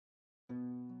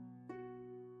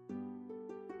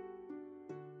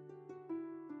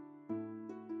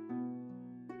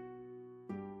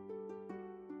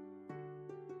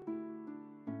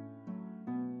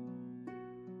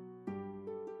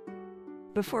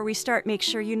Before we start, make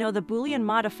sure you know the Boolean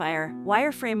modifier,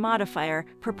 wireframe modifier,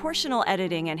 proportional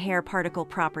editing, and hair particle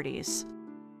properties.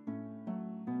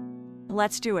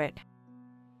 Let's do it.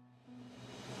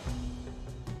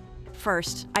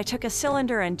 First, I took a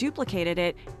cylinder and duplicated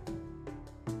it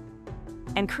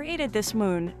and created this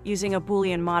moon using a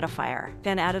Boolean modifier.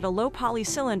 Then added a low poly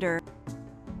cylinder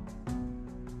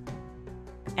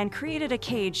and created a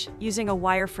cage using a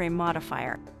wireframe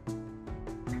modifier.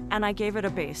 And I gave it a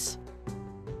base.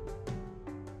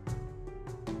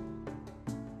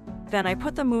 Then I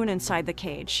put the moon inside the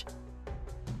cage.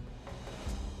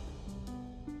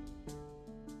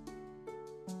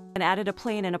 And added a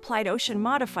plane and applied ocean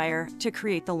modifier to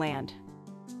create the land.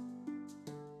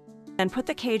 Then put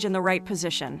the cage in the right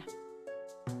position.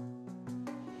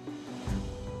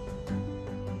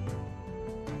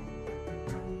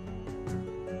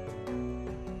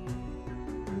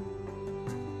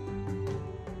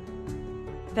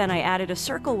 Then I added a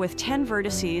circle with 10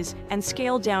 vertices and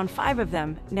scaled down 5 of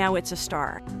them. Now it's a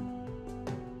star.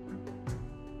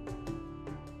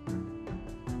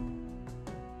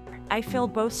 I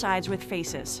filled both sides with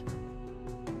faces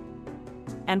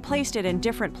and placed it in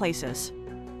different places.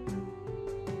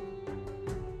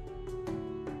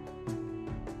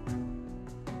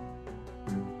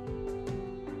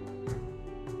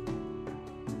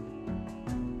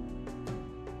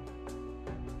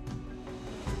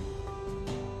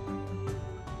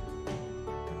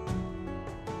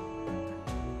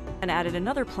 And added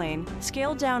another plane,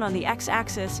 scaled down on the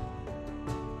x-axis,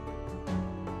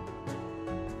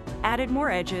 added more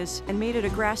edges, and made it a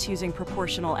grass using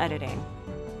proportional editing.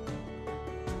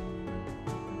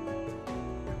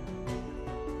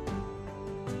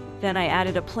 Then I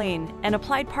added a plane and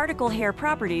applied particle hair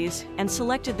properties and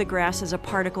selected the grass as a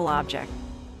particle object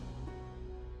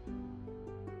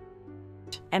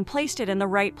and placed it in the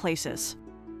right places.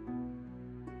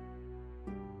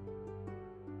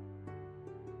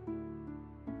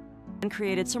 And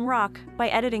created some rock by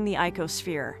editing the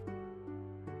icosphere.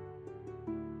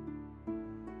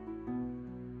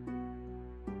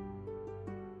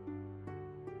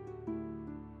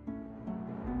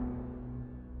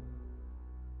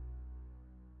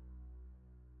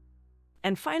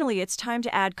 And finally, it's time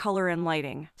to add color and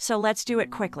lighting. So let's do it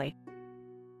quickly.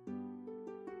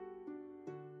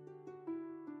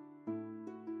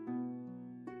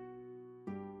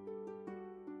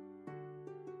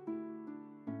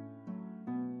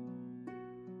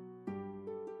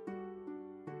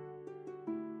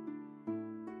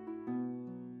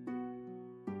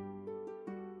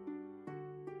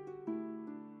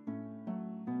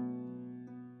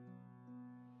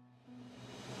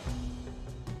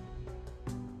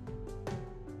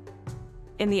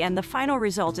 In the end, the final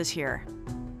result is here.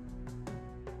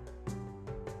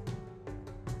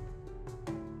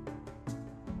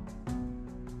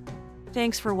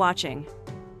 Thanks for watching.